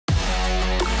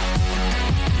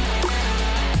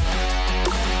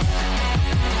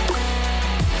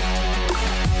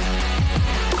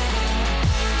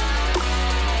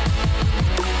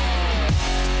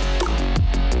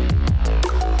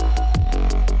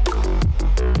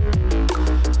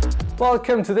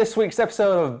Welcome to this week's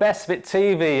episode of BESTFIT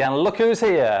TV, and look who's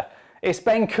here. It's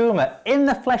Ben Coomber in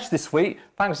the flesh this week.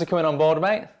 Thanks for coming on board,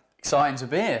 mate. Exciting to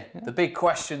be here. Yeah. The big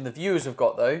question the viewers have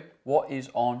got though, what is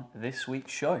on this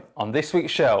week's show? On this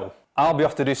week's show, I'll be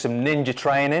off to do some ninja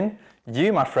training.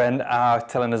 You, my friend, are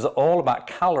telling us all about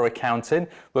calorie counting.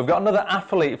 We've got another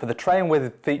athlete for the Train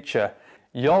With feature.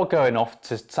 You're going off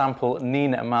to sample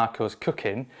Nina and Marco's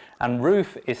cooking, and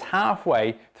Ruth is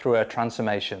halfway through her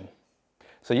transformation.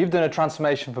 So you've done a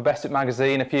transformation for BESTFIT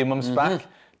magazine a few months back.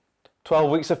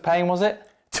 12 weeks of pain, was it?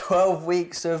 12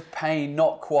 weeks of pain,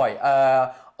 not quite.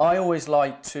 I always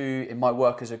like to, in my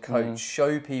work as a coach,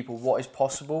 show people what is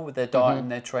possible with their diet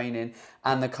and their training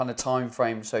and the kind of time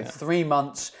frame. So 3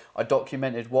 months, I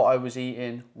documented what I was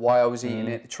eating, why I was eating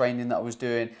it, the training that I was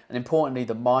doing, and importantly,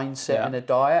 the mindset in a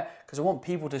diet, because I want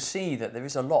people to see that there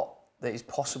is a lot that is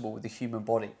possible with the human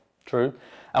body. True.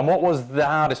 And what was the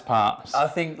hardest part? I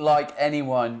think, like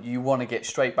anyone, you want to get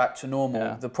straight back to normal.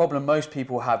 Yeah. The problem most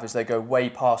people have is they go way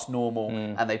past normal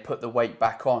and they put the weight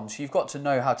back on. So you've got to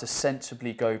know how to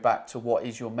sensibly go back to what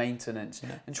is your maintenance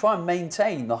and try and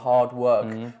maintain the hard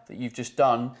work that you've just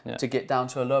done to get down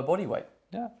to a lower body weight.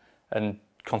 Yeah, and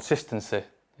consistency.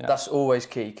 Yeah. That's always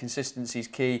key. Consistency is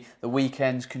key. The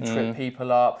weekends can trip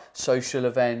people up, social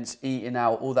events, eating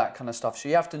out, all that kind of stuff. So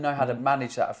you have to know how to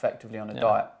manage that effectively on a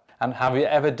diet. And have you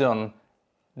ever done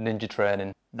ninja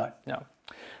training? No. No.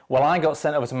 Well, I got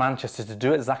sent over to Manchester to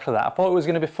do exactly that. I thought it was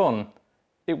going to be fun.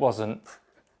 It wasn't.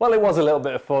 Well, it was a little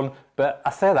bit of fun, but I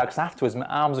say that because afterwards my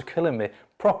arms are killing me.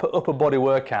 Proper upper body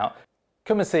workout.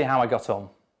 Come and see how I got on.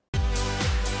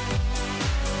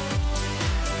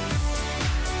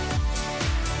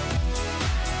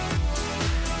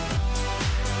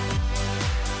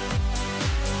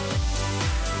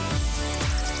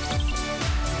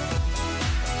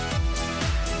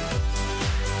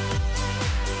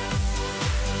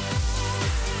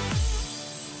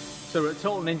 So we're at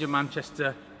Total Ninja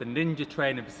Manchester, the ninja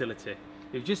training facility.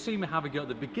 You've just seen me have a go at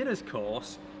the beginner's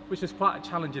course, which is quite a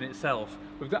challenge in itself.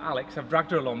 We've got Alex. I've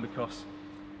dragged her along because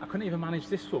I couldn't even manage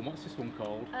this one. What's this one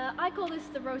called? I call this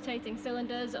the rotating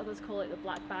cylinders, others call it the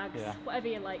black bags. Yeah. Whatever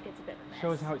you like, it's a bit of a mess.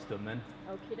 Show us how it's done then.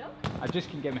 Okie doke. I just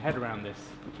can't get my head around this.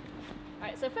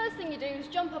 Alright, so first thing you do is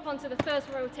jump up onto the first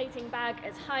rotating bag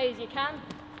as high as you can.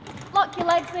 Lock your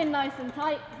legs in nice and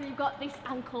tight, so you've got this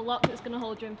ankle lock that's going to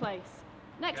hold you in place.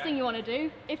 Next thing you want to do,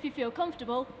 if you feel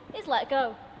comfortable, is let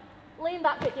go. Lean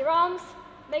back with your arms,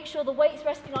 make sure the weight's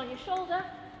resting on your shoulder,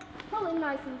 pull in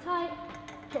nice and tight,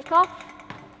 kick off,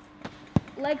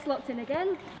 legs locked in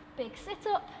again, big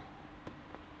sit up,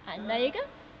 and there you go.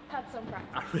 Had some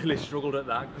practice. I really struggled at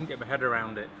that, couldn't get my head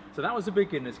around it. So that was the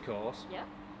beginner's course. Yeah.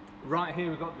 Right here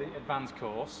we've got the advanced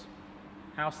course.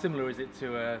 How similar is it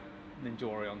to a Ninja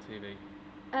Warrior on TV?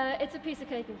 It's a piece of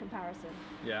cake in comparison.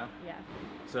 Yeah? Yeah.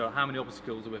 So how many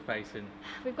obstacles are we facing?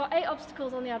 We've got 8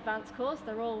 obstacles on the advanced course.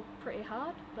 They're all pretty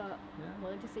hard, but I'm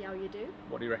willing to see how you do.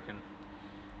 What do you reckon?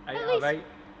 8 At out of 8?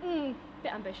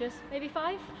 Bit ambitious. Maybe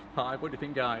 5? 5? What do you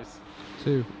think, guys?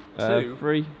 2. 2?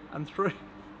 3. And 3?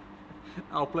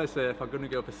 I'll play safe. I'm going to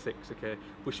go for 6, okay?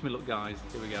 Wish me luck, guys.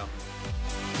 Here we go.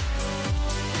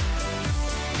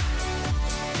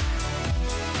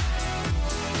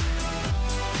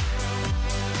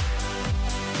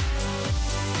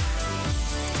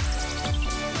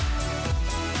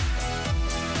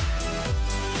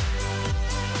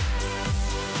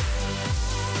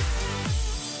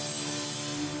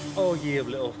 Oh, ye of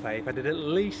little faith. I did at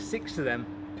least 6 of them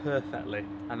perfectly,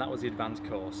 and that was the advanced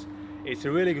course. It's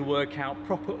a really good workout,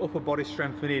 proper upper body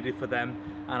strength needed for them,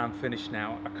 and I'm finished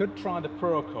now. I could try the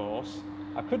pro course.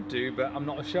 I could do, but I'm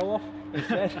not a show-off.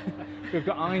 Instead, we've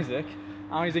got Isaac.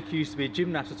 Isaac used to be a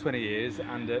gymnast for 20 years,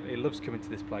 and he loves coming to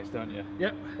this place, don't you?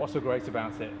 Yep. What's so great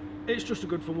about it? It's just a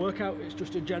good fun workout. It's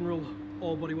just a general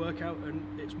all-body workout, and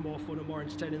it's more fun and more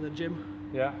entertaining than the gym.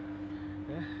 Yeah?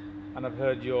 Yeah. And I've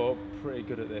heard you're pretty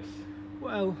good at this.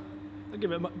 Well, I'll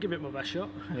give it my best shot.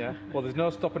 Yeah. Well, there's no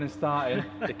stopping and starting.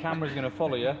 The camera's going to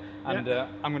follow you, and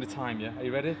I'm going to time you. Are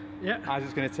you ready? Yeah.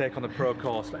 Isaac's going to take on the pro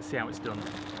course. Let's see how it's done.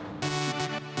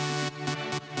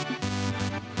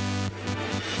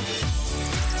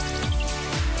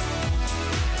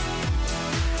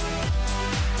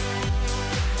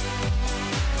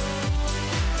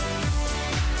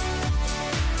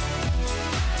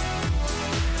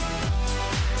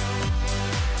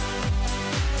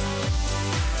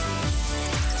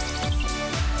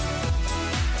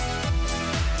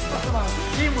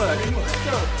 Teamwork. Let's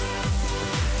go.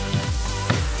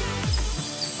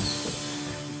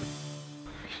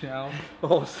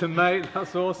 Awesome, mate.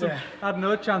 That's awesome. Yeah. I had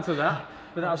no chance of that.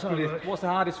 But that's really, what's the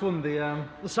hardest one? The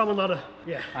salmon ladder,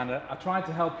 yeah. And I tried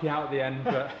to help you out at the end,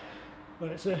 but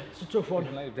But it's a tough one.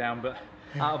 didn't let you down. But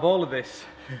out of all of this,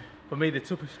 for me, the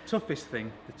toughest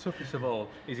thing, the toughest of all,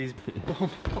 is his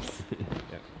bum.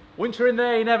 Once you're in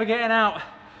there, you're never getting out.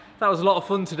 That was a lot of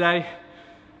fun today.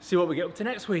 See what we get up to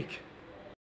next week.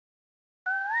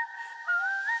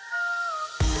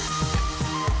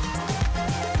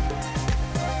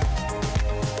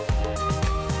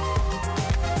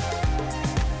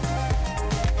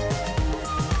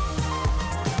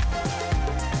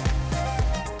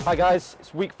 Hi guys,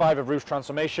 it's week 5 of Ruth's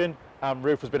transformation, and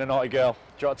Ruth has been a naughty girl. Do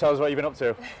you want to tell us what you've been up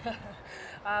to?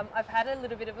 I've had a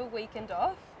little bit of a weekend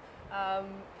off,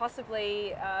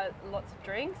 possibly lots of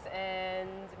drinks and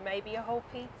maybe a whole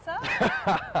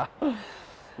pizza.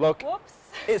 Look, Whoops.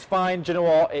 it's fine. Do you know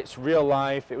what? It's real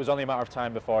life. It was only a matter of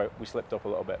time before we slipped up a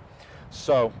little bit.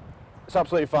 So, it's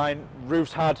absolutely fine.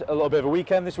 Ruth's had a little bit of a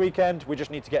weekend this weekend. We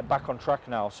just need to get back on track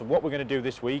now. So what we're going to do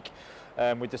this week,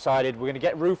 we decided we're going to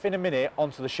get Ruth in a minute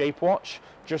onto the shape watch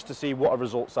just to see what her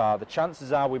results are. The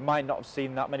chances are we might not have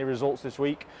seen that many results this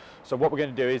week. So what we're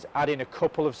going to do is add in a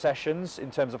couple of sessions in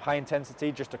terms of high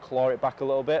intensity just to claw it back a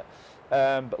little bit.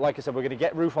 But like I said, we're going to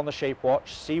get Ruth on the shape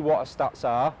watch, see what her stats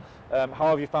are. How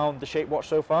have you found the shape watch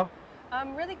so far?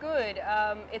 Really good.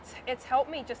 It's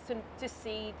helped me just to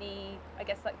see the, I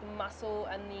guess, like the muscle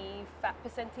and the fat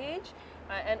percentage,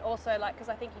 and also like, because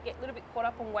I think you get a little bit caught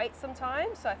up on weight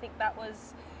sometimes, so I think that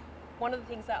was one of the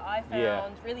things that I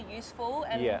found really useful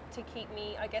and to keep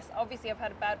me, I guess, obviously I've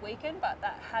had a bad weekend, but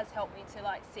that has helped me to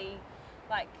like see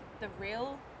like the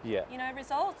real you know,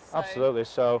 results. So. Absolutely.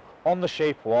 So on the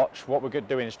shape watch, what we're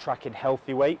doing is tracking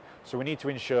healthy weight. So we need to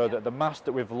ensure that the mass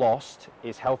that we've lost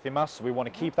is healthy mass. So we want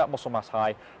to keep that muscle mass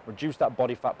high, reduce that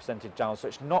body fat percentage down. So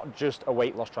it's not just a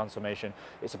weight loss transformation.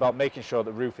 It's about making sure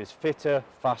that Ruth is fitter,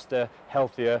 faster,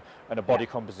 healthier, and her body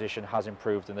composition has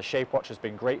improved. And the shape watch has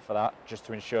been great for that, just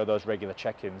to ensure those regular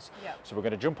check-ins. So we're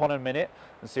going to jump on in a minute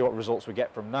and see what results we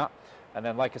get from that. And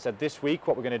then, like I said, this week,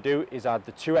 what we're going to do is add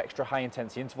the 2 extra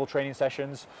high-intensity interval training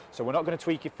sessions. So we're not going to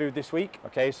tweak your food this week,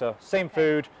 okay? So same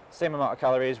food, same amount of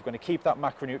calories. We're going to keep that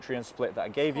macronutrient split that I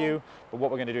gave you. But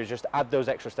what we're going to do is just add those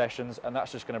extra sessions, and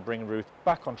that's just going to bring Ruth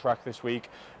back on track this week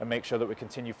and make sure that we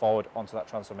continue forward onto that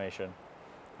transformation.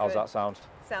 How's that sound?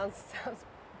 Sounds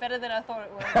better than I thought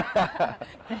it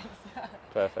would.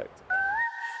 Perfect.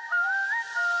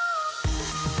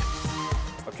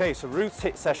 Okay, so Ruth's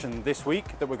HIIT session this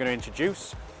week that we're going to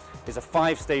introduce is a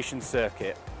 5-station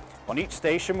circuit. On each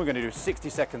station we're going to do 60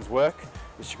 seconds work,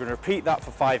 which you're going to repeat that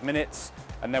for 5 minutes,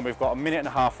 and then we've got a 1.5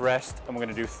 minute rest, and we're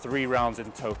going to do 3 rounds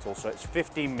in total. So it's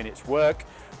 15 minutes work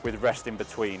with rest in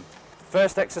between.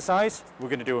 First exercise, we're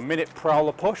going to do a minute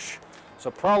prowler push.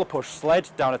 So prowler push sled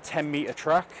down a 10-meter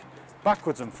track,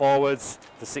 backwards and forwards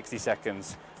for 60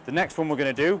 seconds. The next one we're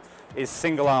going to do is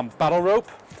single arm battle rope.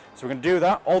 So we're going to do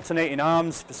that, alternating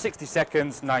arms for 60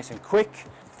 seconds, nice and quick.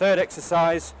 Third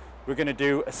exercise, we're going to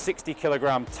do a 60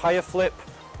 kilogram tire flip,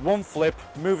 1 flip,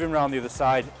 moving around the other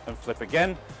side and flip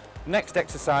again. Next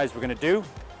exercise we're going to do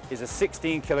is a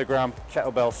 16 kilogram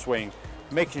kettlebell swing,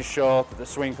 making sure that the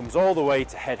swing comes all the way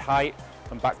to head height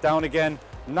and back down again,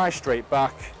 nice straight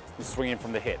back and swinging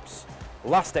from the hips.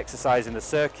 Last exercise in the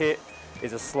circuit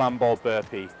is a slam ball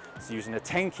burpee. So using a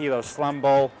 10 kilo slam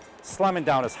ball, slamming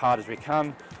down as hard as we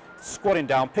can, squatting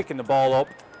down, picking the ball up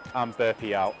and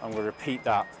burpee out, and we'll repeat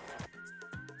that.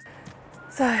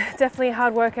 So definitely a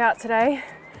hard workout today.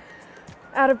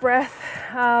 Out of breath.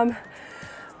 I've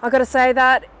got to say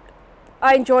that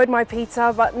I enjoyed my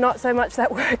pizza, but not so much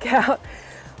that workout.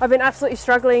 I've been absolutely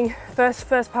struggling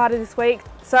first part of this week.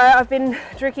 So I've been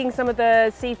drinking some of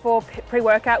the C4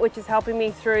 pre-workout, which is helping me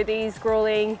through these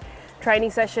grueling training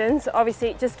sessions. Obviously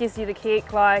it just gives you the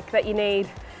kick like that you need,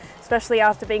 especially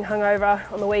after being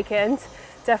hungover on the weekend.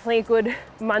 Definitely a good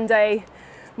Monday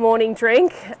morning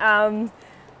drink.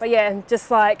 But yeah, just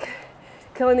like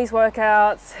killing these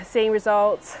workouts, seeing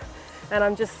results, and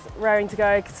I'm just raring to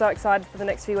go, so excited for the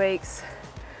next few weeks.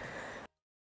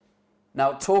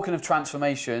 Now, talking of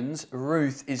transformations,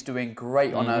 Ruth is doing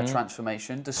great on her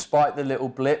transformation. Despite the little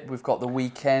blip, we've got the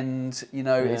weekend, you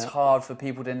know, it's hard for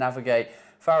people to navigate.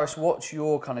 Faris, what's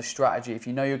your kind of strategy? If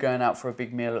you know you're going out for a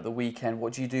big meal at the weekend,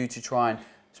 what do you do to try and, I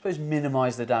suppose,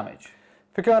 minimise the damage?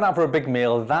 If you're going out for a big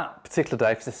meal that particular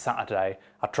day, if it's a Saturday,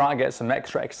 I try and get some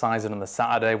extra exercise in on the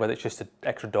Saturday, whether it's just an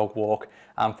extra dog walk.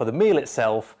 And for the meal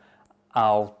itself,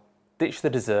 I'll ditch the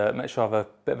dessert, make sure I have a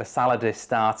bit of a salad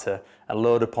starter and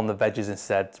load up on the veggies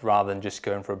instead, rather than just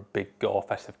going for a big gore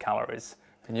fest of calories.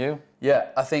 And you? Yeah,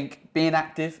 I think being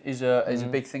active is a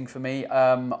big thing for me.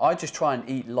 I just try and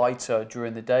eat lighter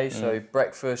during the day. So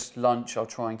breakfast, lunch, I'll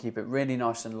try and keep it really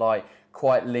nice and light,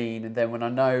 quite lean. And then when I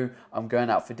know I'm going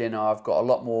out for dinner, I've got a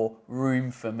lot more room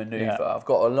for manoeuvre. Yeah. I've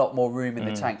got a lot more room in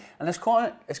the tank. And it's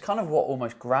kind of what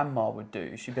almost grandma would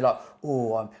do. She'd be like,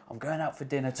 oh, I'm going out for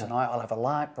dinner tonight. I'll have a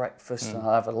light breakfast and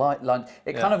I'll have a light lunch.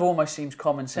 It kind of almost seems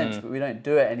common sense, but we don't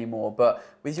do it anymore. But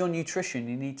with your nutrition,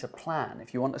 you need to plan.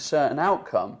 If you want a certain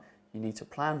outcome, you need to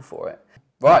plan for it.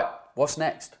 Right, what's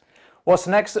next? What's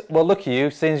next? Well, look at you,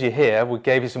 since you're here, we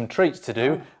gave you some treats to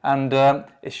do, and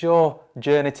it's your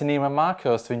journey to Neiman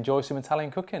Marco's to enjoy some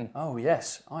Italian cooking. Oh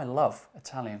yes, I love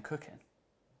Italian cooking.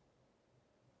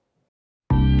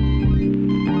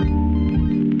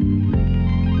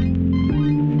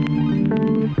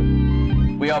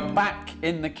 We are back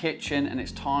in the kitchen and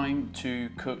it's time to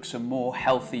cook some more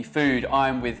healthy food.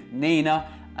 I'm with Nina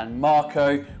and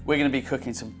Marco. We're going to be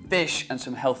cooking some fish and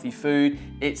some healthy food.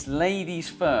 It's ladies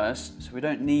first, so we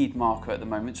don't need Marco at the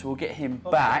moment, so we'll get him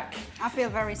back. I feel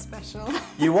very special.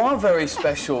 You are very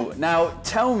special. Now,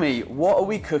 tell me, what are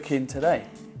we cooking today?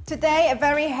 Today, a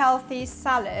very healthy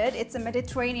salad. It's a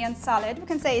Mediterranean salad. We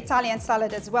can say Italian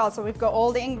salad as well. So we've got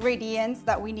all the ingredients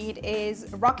that we need is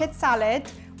rocket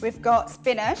salad. We've got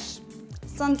spinach,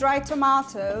 sun-dried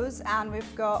tomatoes, and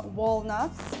we've got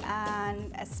walnuts,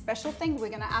 and a special thing we're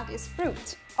gonna add is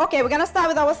fruit. Okay, we're gonna start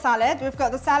with our salad. We've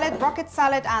got the salad, rocket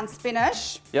salad and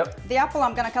spinach. Yep. The apple,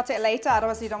 I'm gonna cut it later,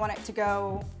 otherwise you don't want it to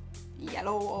go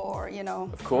yellow or, you know,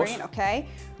 of course. green, okay?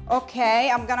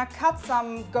 Okay, I'm gonna cut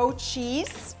some goat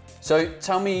cheese. So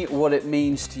tell me what it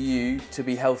means to you to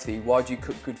be healthy. Why do you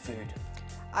cook good food?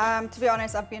 To be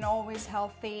honest, I've been always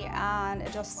healthy and I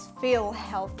just feel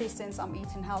healthy since I'm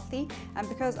eating healthy. And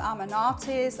because I'm an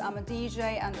artist, I'm a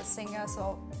DJ and a singer,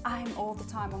 so I'm all the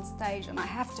time on stage and I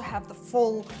have to have the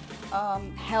full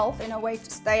health in a way to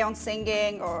stay on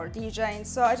singing or DJing.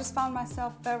 So I just found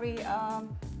myself very, to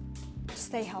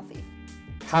stay healthy.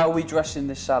 How are we dressing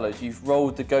this salad? You've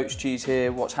rolled the goat's cheese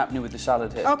here. What's happening with the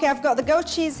salad here? Okay, I've got the goat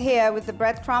cheese here with the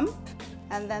breadcrumb.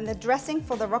 And then the dressing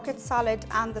for the rocket salad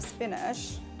and the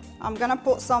spinach. I'm gonna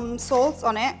put some salt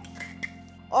on it.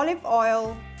 Olive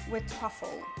oil with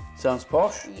truffle. Sounds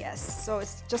posh. Yes, so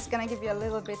it's just gonna give you a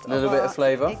little bit of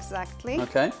flavour. Exactly.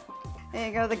 Okay. There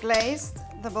you go, the glazed,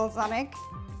 the balsamic.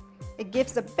 It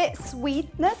gives a bit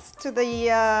sweetness to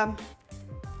the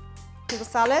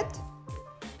salad.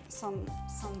 Some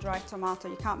sun-dried tomato,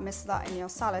 you can't miss that in your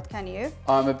salad, can you?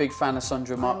 I'm a big fan of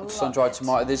sun-dried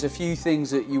tomato. There's a few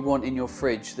things that you want in your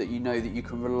fridge that you know that you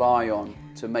can rely on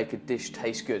to make a dish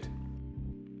taste good.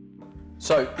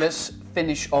 So let's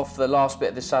finish off the last bit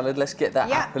of the salad. Let's get that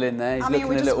apple in there. He's looking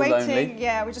a little lonely.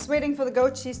 Yeah, we're just waiting for the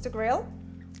goat cheese to grill.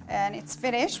 And it's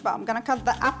finished, but I'm gonna cut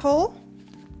the apple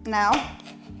now.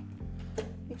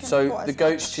 So the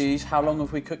goat's cheese, how long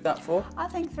have we cooked that for? I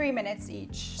think 3 minutes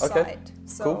each Okay. side.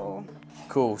 So, cool.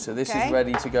 Cool, so this is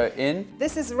ready to go in.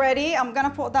 This is ready. I'm gonna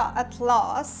put that at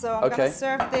last. So I'm gonna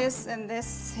serve this in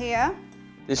this here.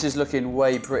 This is looking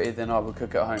way prettier than I would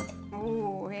cook at home.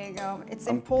 Oh, here you go. It's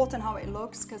important how it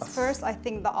looks, because first I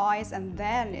think the eyes and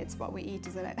then it's what we eat,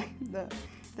 isn't it?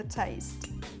 the taste.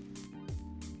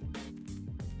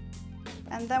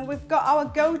 And then we've got our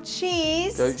goat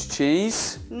cheese. Goat's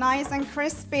cheese. Nice and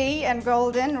crispy and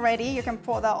golden, ready. You can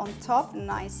pour that on top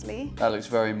nicely. That looks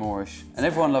very Moorish. And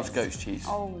everyone loves goat's cheese.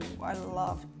 Oh, I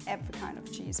love every kind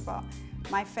of cheese, but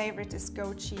my favorite is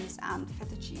goat cheese and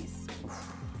feta cheese.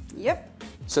 Yep.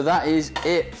 So that is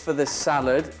it for the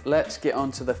salad. Let's get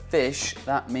on to the fish.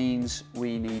 That means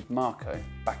we need Marco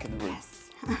back in the room. Yes.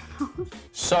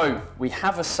 So we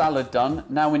have a salad done.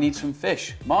 Now we need some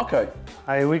fish. Marco.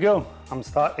 Here we go. I'm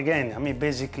start again. I mean,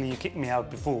 basically you kicked me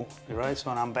out before, right? So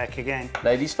I'm back again.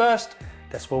 Ladies first.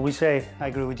 That's what we say. I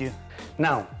agree with you.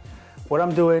 Now, what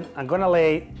I'm doing, I'm gonna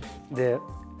lay the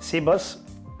sea bass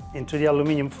into the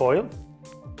aluminium foil.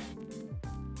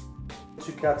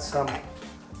 To cut some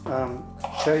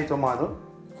cherry tomato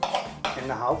in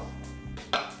half.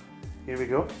 Here we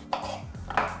go.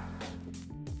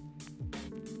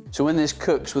 So when this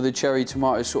cooks, will the cherry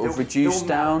tomatoes sort of reduce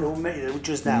down? They'll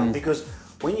reduce down because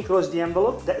when you close the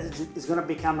envelope, it's going to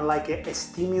become like a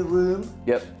steamy room.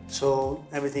 Yep. So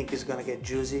everything is going to get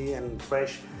juicy and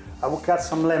fresh. I will cut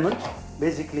some lemon.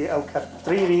 Basically, I'll cut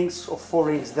 3 rings or 4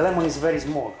 rings. The lemon is very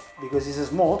small. Because it's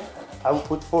small, I will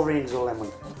put 4 rings of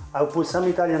lemon. I'll put some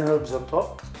Italian herbs on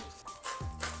top.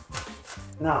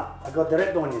 Now, I got the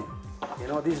red onion. You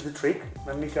know, this is the trick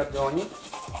when we cut the onion.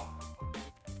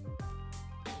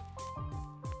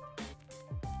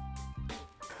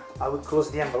 I would close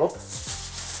the envelope,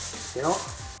 you know.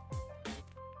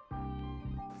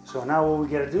 So now what we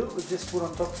gotta do is just put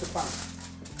on top of the pan.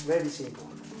 Very simple.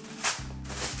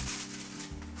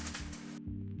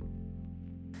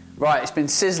 Right, it's been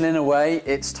sizzling away.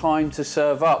 It's time to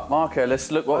serve up. Marco,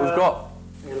 let's look what we've got.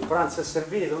 Il pranzo è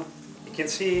servito. You can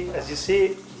see, as you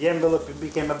see, the envelope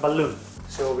became a balloon.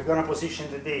 So we're gonna position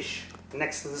the dish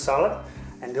next to the salad.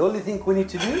 And the only thing we need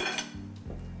to do,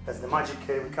 as the magic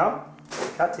will come, we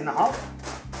cut in half.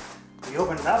 We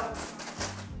open it up.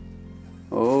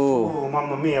 Oh,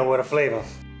 mamma mia, what a flavor.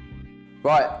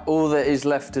 Right, all that is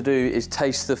left to do is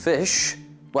taste the fish.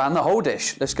 Well, and the whole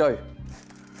dish. Let's go.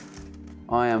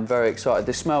 I am very excited.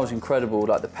 This smells incredible,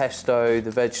 like the pesto,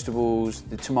 the vegetables,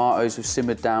 the tomatoes have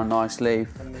simmered down nicely.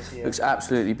 Looks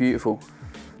absolutely beautiful.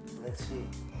 Let's see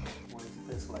what it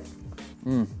tastes like.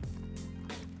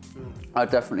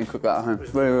 I'd definitely cook that at home.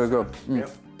 It's very, very good. Yep.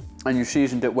 And you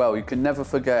seasoned it well. You can never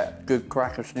forget good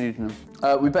cracker seasoning.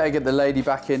 We better get the lady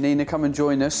back here. Nina, come and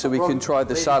join us so we can try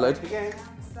the salad.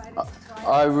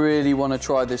 I really want to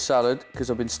try this salad because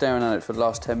I've been staring at it for the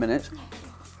last 10 minutes.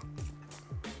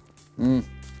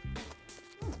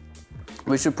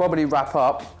 We should probably wrap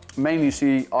up, mainly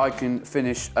so I can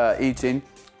finish eating.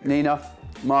 Nina,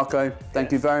 Marco,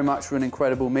 thank you very much for an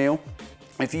incredible meal.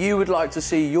 If you would like to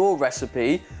see your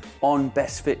recipe on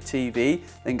BESTFIT TV,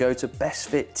 then go to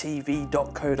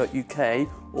bestfittv.co.uk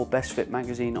or BESTFIT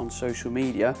magazine on social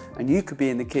media, and you could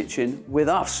be in the kitchen with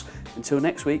us. Until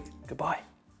next week, goodbye.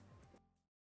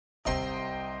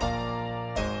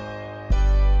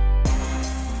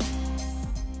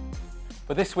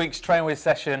 For this week's Train With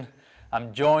session,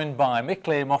 I'm joined by Mick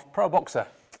Leamoff, pro boxer.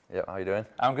 Yeah, how you doing?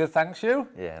 I'm good, thanks. You?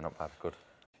 Yeah, not bad, good.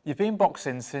 You've been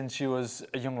boxing since you was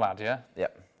a young lad, yeah? Yeah.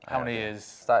 How many years?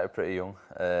 Started pretty young,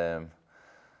 down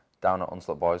at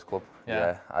Hunslet Boys Club.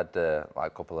 Yeah. I had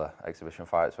like a couple of exhibition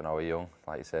fights when I was young,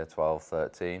 like you say, 12,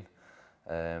 13.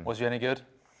 Was you any good?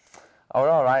 I was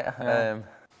all right. Yeah.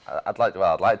 I'd like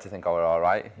to think I was all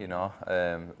right, you know.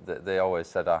 They always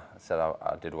said I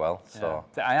did well, so.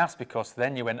 Yeah. I asked because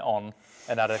then you went on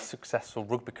and had a successful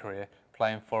rugby career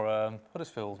playing for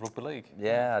Huddersfield Rugby League.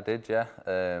 Yeah, I did, yeah.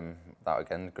 That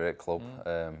again, great club.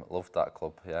 Loved that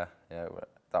club, yeah.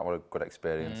 That was a good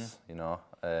experience, you know.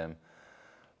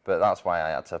 But that's why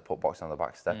I had to put boxing on the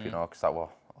back step, you know, because that was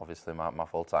obviously my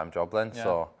full-time job then,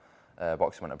 so.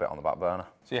 Boxing went a bit on the back burner.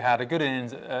 So you had a good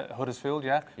innings at Huddersfield,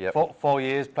 yeah? Yep. 4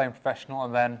 years playing professional,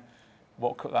 and then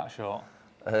what cut that short?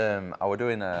 I was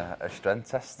doing a strength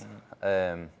test,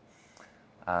 and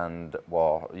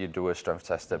well, you do a strength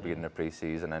test at the beginning of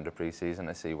pre-season, end of pre-season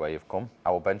to see where you've come.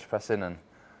 I was bench pressing and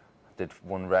did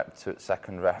 1 rep,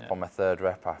 second rep. On my 3rd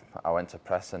rep, I went to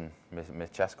press and my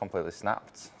chest completely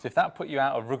snapped. So if that put you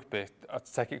out of rugby, I'd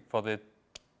take it for the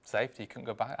safety, you couldn't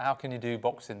go back. How can you do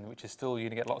boxing, which is still, you're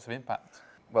going to get lots of impact?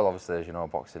 Well, obviously, as you know,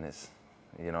 boxing is,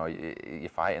 you know, you're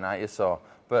fighting, aren't you? So,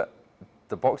 but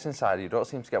the boxing side, you don't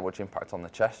seem to get much impact on the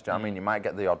chest. Do you know what I mean? You might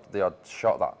get the odd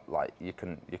shot that like you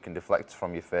can deflect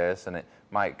from your face and it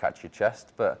might catch your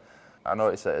chest. But I know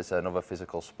it's another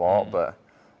physical sport, but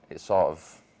it sort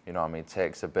of, you know what I mean,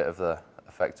 takes a bit of the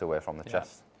effect away from the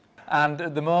chest. And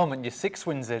at the moment, you're 6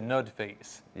 wins in, no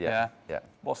defeats. Yeah.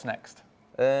 What's next?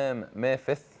 May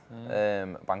 5th,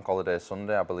 bank holiday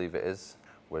Sunday, I believe it is.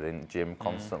 We're in gym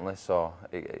constantly, so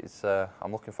it's.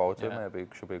 I'm looking forward to it. Maybe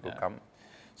it should be a good camp.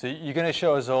 So you're going to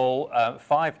show us all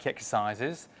 5 key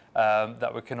exercises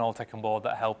that we can all take on board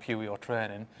that help you with your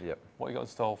training. Yep. What you got in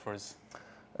store for us?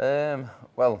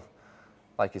 Well,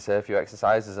 like you say, a few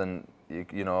exercises, and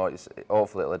you know,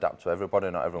 hopefully it'll adapt to everybody.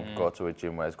 Not everyone can go to a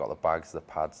gym where it's got the bags, the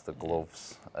pads, the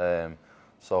gloves.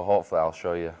 So hopefully I'll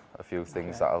show you a few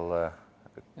things that'll.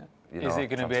 You know, is it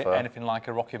going to be anything like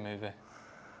a Rocky movie?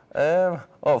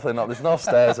 Hopefully not. There's no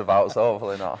stairs about, so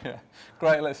hopefully not. Yeah.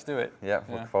 Great, let's do it. Yeah,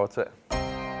 looking forward to it.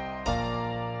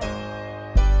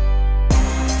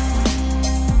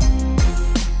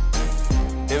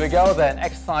 Here we go then,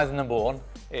 exercise number 1.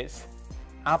 It's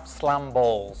ab slam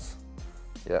balls.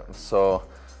 Yeah, so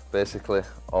basically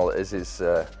all it is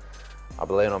I'll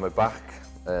be laying on my back.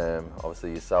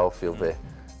 Obviously yourself, you'll be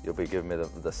giving me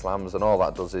the slams, and all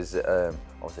that does is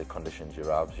obviously conditions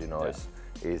your abs, you know, it's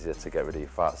easier to get rid of your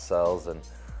fat cells, and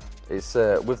it's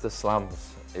with the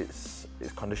slams, it's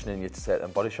conditioning you to take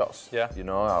them body shots. Yeah. You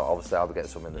know, obviously I'll get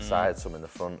some in the side, some in the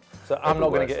front. So I'm not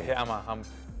going to get hit, am I?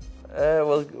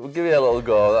 We'll give you a little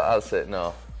go, that's it,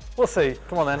 no. We'll see,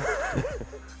 come on then.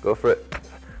 Go for it.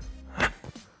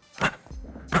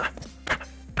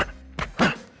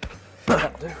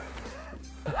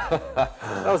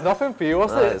 That was nothing for you,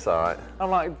 wasn't it? It's all right. I'm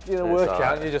like, you know,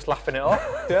 workout and you're just laughing it off.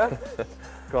 Yeah?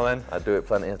 Go on then. I do it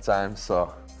plenty of times,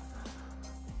 so.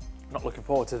 Not looking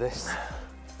forward to this.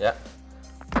 Yeah.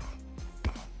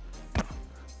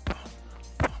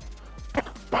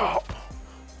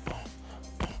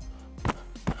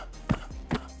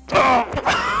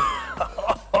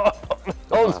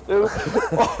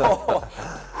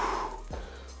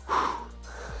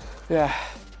 Yeah,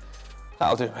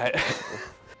 that'll do, mate.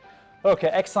 Okay,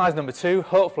 exercise number 2,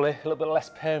 hopefully a little bit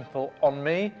less painful on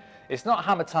me. It's not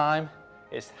hammer time,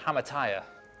 it's hammer tire.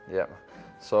 Yep.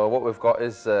 So what we've got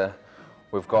is,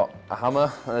 we've got a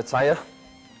hammer and a tire.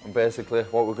 And basically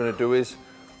what we're going to do is,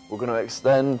 we're going to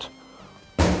extend,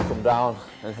 come down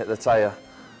and hit the tire.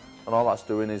 And all that's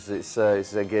doing is it's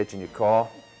engaging your core.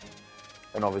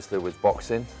 And obviously with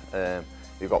boxing,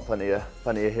 you've got plenty of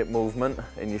hip movement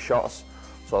in your shots.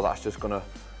 So that's just going to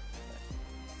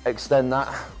extend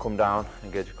that, come down,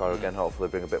 engage your core again, hopefully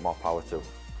bring a bit more power too.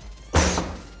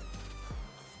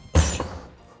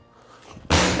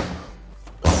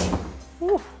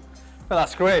 Well,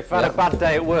 that's great. If I had a bad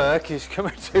day at work, you just come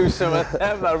and do some of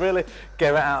them. That'll really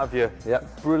get it out of you.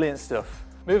 Yep. Brilliant stuff.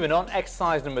 Moving on,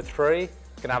 exercise number 3.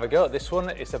 Gonna have a go at this one.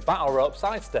 It's a battle rope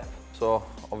side step. So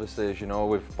obviously, as you know,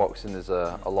 with boxing there's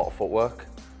a lot of footwork,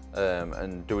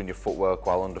 and doing your footwork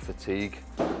while under fatigue.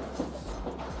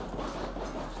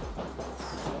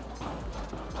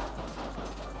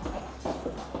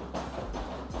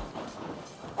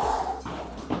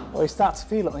 Well, you start to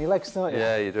feel it on your legs, don't you?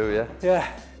 Yeah, you do, yeah. Yeah,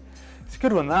 it's a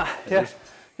good one, that. Yeah,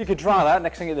 you could try that.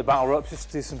 Next thing you get the battle ropes,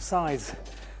 just do some sides,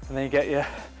 and then you get your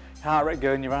heart rate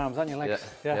going in your arms and your legs.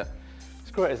 Yeah.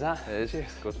 It's great, is that? It is.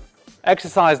 Cheers. Good.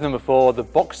 Exercise number 4, the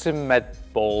boxing med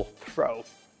ball throw.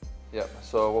 Yep.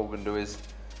 So what we're going to do is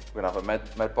we're going to have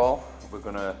a med ball. We're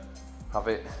going to have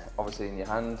it obviously in your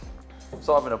hand,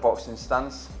 sort of in a boxing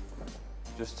stance,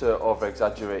 just to over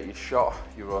exaggerate your shot,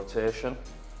 your rotation.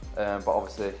 But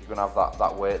obviously you're going to have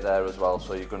that weight there as well,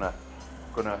 so you're going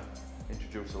to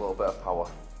introduce a little bit of power.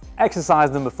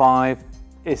 Exercise number 5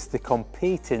 is the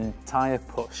competing tire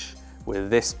push with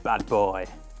this bad boy.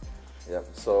 Yep.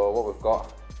 So what we've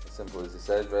got, as simple as it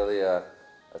says, really a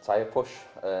tire push.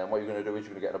 What you're going to do is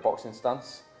you're going to get in a boxing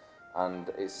stance, and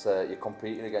it's you're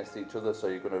competing against each other, so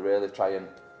you're going to really try and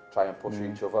push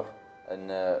each other, and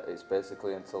it's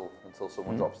basically until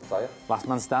someone drops the tire. Last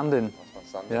man standing. Last man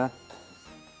standing. Yeah.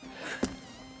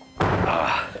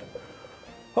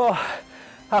 Oh,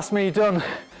 that's me done.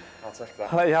 I'll take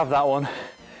that. I'll let you have that one.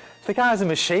 The guy's a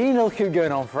machine, he'll keep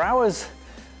going on for hours.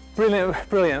 Brilliant,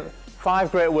 brilliant.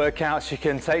 5 great workouts you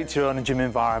can take to your own gym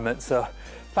environment. So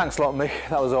thanks a lot, Mick,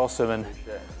 that was awesome. And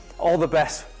all the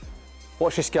best.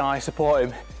 Watch this guy, support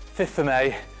him. 5th of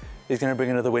May, he's going to bring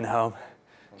another win home.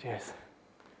 Cheers.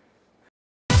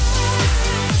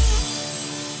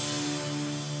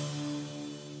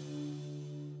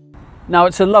 Now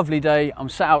it's a lovely day, I'm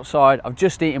sat outside, I've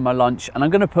just eaten my lunch, and I'm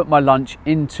going to put my lunch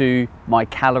into my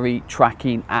calorie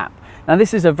tracking app. Now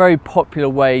this is a very popular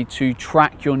way to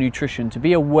track your nutrition, to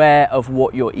be aware of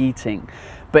what you're eating.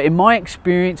 But in my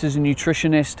experience as a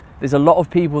nutritionist, there's a lot of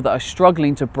people that are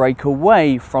struggling to break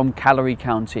away from calorie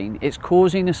counting. It's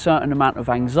causing a certain amount of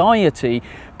anxiety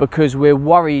because we're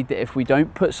worried that if we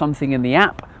don't put something in the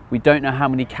app, we don't know how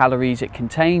many calories it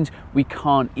contains, we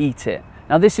can't eat it.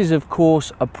 Now this is of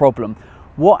course a problem.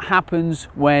 What happens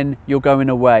when you're going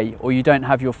away, or you don't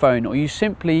have your phone, or you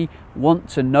simply want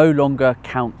to no longer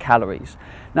count calories?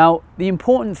 Now the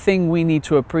important thing we need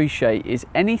to appreciate is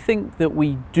anything that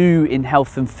we do in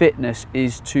health and fitness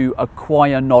is to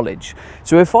acquire knowledge.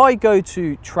 So if I go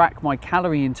to track my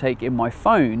calorie intake in my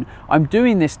phone, I'm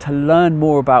doing this to learn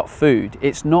more about food.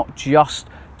 It's not just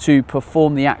to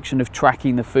perform the action of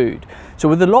tracking the food. So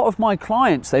with a lot of my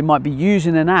clients, they might be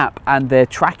using an app and they're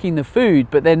tracking the food,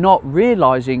 but they're not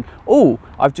realizing, oh,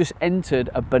 I've just entered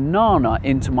a banana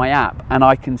into my app and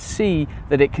I can see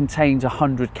that it contains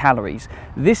 100 calories.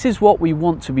 This is what we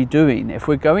want to be doing. If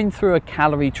we're going through a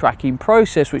calorie tracking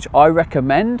process, which I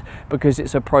recommend because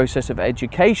it's a process of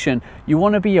education, you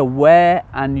want to be aware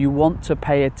and you want to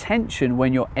pay attention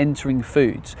when you're entering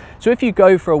foods. So if you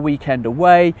go for a weekend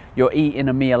away, you're eating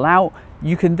a meal out,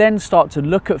 you can then start to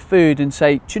look at food and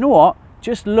say, do you know what?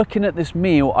 Just looking at this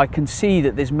meal, I can see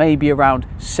that there's maybe around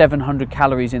 700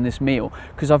 calories in this meal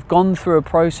because I've gone through a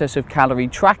process of calorie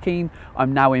tracking.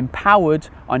 I'm now empowered,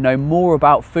 I know more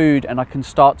about food, and I can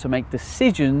start to make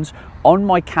decisions on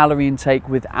my calorie intake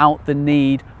without the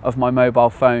need of my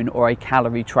mobile phone or a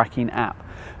calorie tracking app.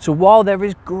 So while there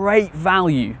is great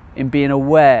value in being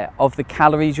aware of the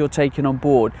calories you're taking on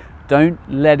board, don't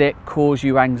let it cause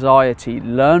you anxiety.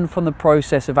 Learn from the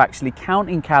process of actually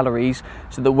counting calories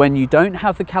so that when you don't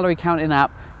have the calorie counting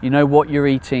app, you know what you're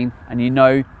eating and you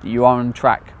know that you are on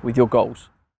track with your goals.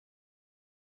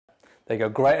 There you go,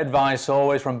 great advice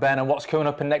always from Ben. And what's coming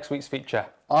up in next week's feature?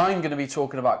 I'm going to be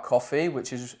talking about coffee,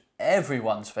 which is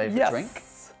everyone's favourite drink.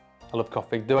 I love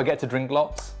coffee. Do I get to drink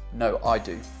lots? No, I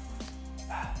do.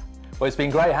 Well, it's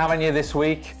been great having you this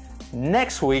week.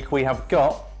 Next week we have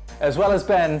got, as well as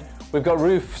Ben, we've got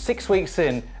Ruth 6 weeks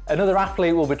in. Another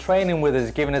athlete will be training with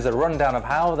us, giving us a rundown of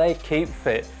how they keep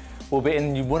fit. We'll be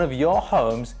in one of your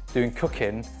homes doing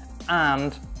cooking,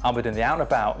 and I'll be doing the out and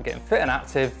about, getting fit and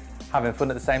active, having fun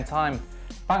at the same time.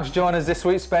 Thanks for joining us this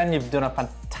week, Ben. You've done a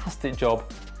fantastic job.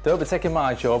 Don't be taking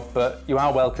my job, but you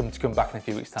are welcome to come back in a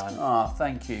few weeks' time. Ah,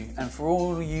 thank you. And for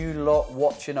all you lot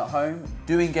watching at home,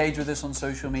 do engage with us on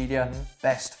social media,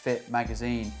 BESTFIT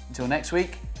Magazine. Until next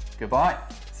week, goodbye.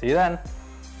 See you then.